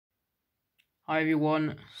Hi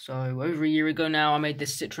everyone, so over a year ago now I made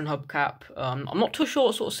this Citroen hubcap. I'm not too sure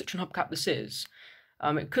what sort of Citroen hubcap this is.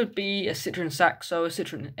 It could be a Citroen Saxo, a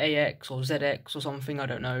Citroen AX or ZX or something, I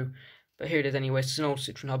don't know. But here it is anyway, it's an old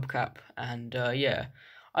Citroen hubcap, and yeah.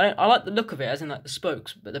 I like the look of it, as in like the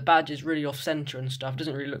spokes, but the badge is really off-centre and stuff. It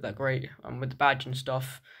doesn't really look that great with the badge and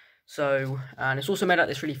stuff. So, and it's also made out of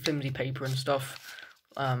this really flimsy paper and stuff.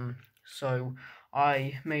 So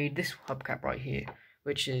I made this hubcap right here,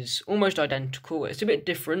 which is almost identical. It's a bit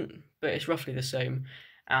different, but it's roughly the same.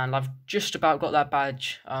 And I've just about got that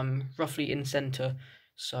badge roughly in centre.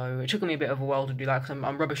 So it took me a bit of a while to do that, because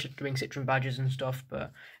I'm rubbish at doing Citroen badges and stuff, but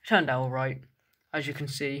it turned out alright. As you can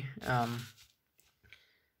see,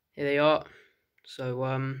 here they are.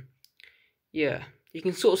 So, yeah, you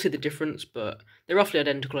can sort of see the difference, but they're roughly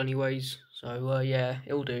identical anyways. So, yeah,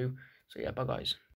 it'll do. So, yeah, bye guys.